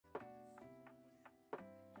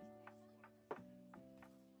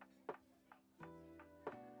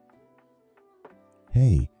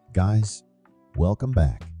Hey guys, welcome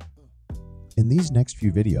back. In these next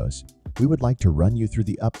few videos, we would like to run you through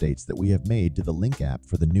the updates that we have made to the Link app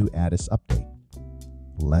for the new Addis update.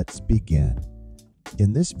 Let's begin.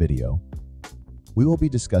 In this video, we will be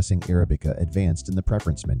discussing Arabica Advanced in the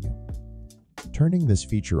preference menu. Turning this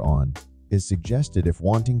feature on is suggested if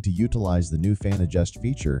wanting to utilize the new fan adjust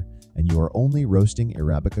feature and you are only roasting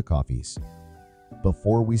Arabica coffees.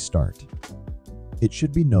 Before we start, it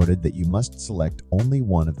should be noted that you must select only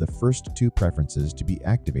one of the first two preferences to be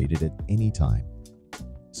activated at any time.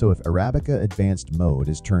 So if Arabica Advanced mode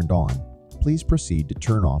is turned on, please proceed to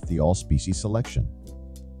turn off the all species selection.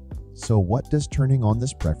 So what does turning on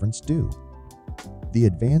this preference do? The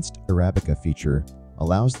Advanced Arabica feature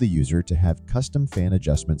allows the user to have custom fan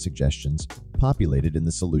adjustment suggestions populated in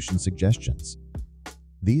the solution suggestions.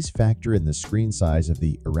 These factor in the screen size of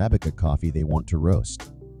the Arabica coffee they want to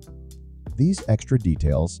roast. These extra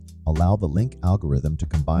details allow the Link algorithm to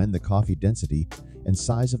combine the coffee density and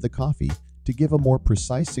size of the coffee to give a more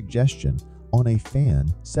precise suggestion on a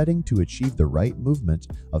fan setting to achieve the right movement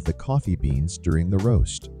of the coffee beans during the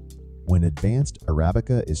roast. When Advanced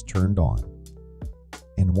Arabica is turned on,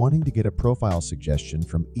 and wanting to get a profile suggestion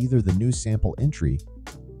from either the new sample entry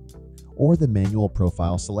or the manual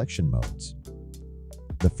profile selection modes.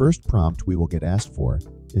 The first prompt we will get asked for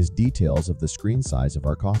is details of the screen size of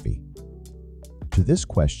our coffee. To this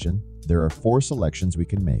question, there are 4 selections we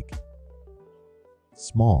can make.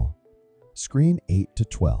 Small, screen 8 to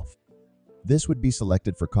 12. This would be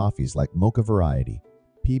selected for coffees like mocha variety,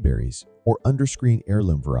 pea berries, or underscreen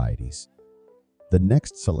heirloom varieties. The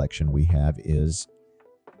next selection we have is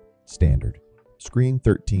standard, screen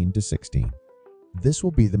 13 to 16. This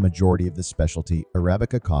will be the majority of the specialty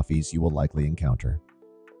Arabica coffees you will likely encounter.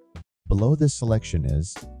 Below this selection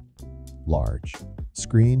is large,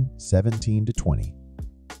 screen 17 to 20.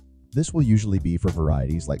 This will usually be for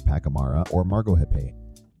varieties like Pacamara or Margauhepe,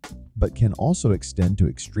 but can also extend to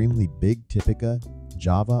extremely big Typica,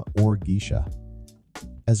 Java, or Geisha,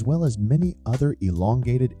 as well as many other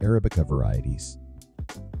elongated Arabica varieties.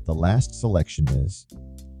 The last selection is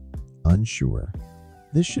unsure.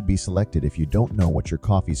 This should be selected if you don't know what your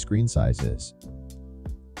coffee screen size is.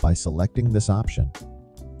 By selecting this option,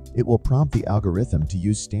 it will prompt the algorithm to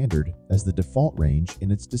use standard as the default range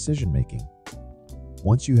in its decision-making.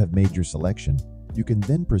 Once you have made your selection, you can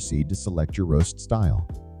then proceed to select your roast style.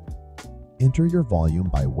 Enter your volume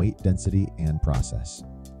by weight density and process.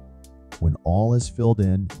 When all is filled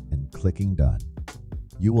in and clicking Done,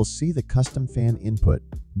 you will see the custom fan input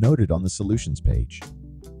noted on the solutions page.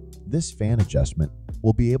 This fan adjustment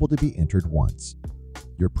will be able to be entered once.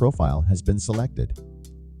 Your profile has been selected,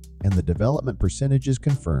 and the development percentage is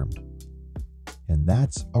confirmed. And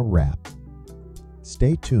that's a wrap.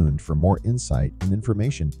 Stay tuned for more insight and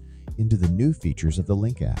information into the new features of the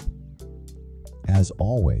Link app. As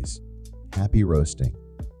always, happy roasting.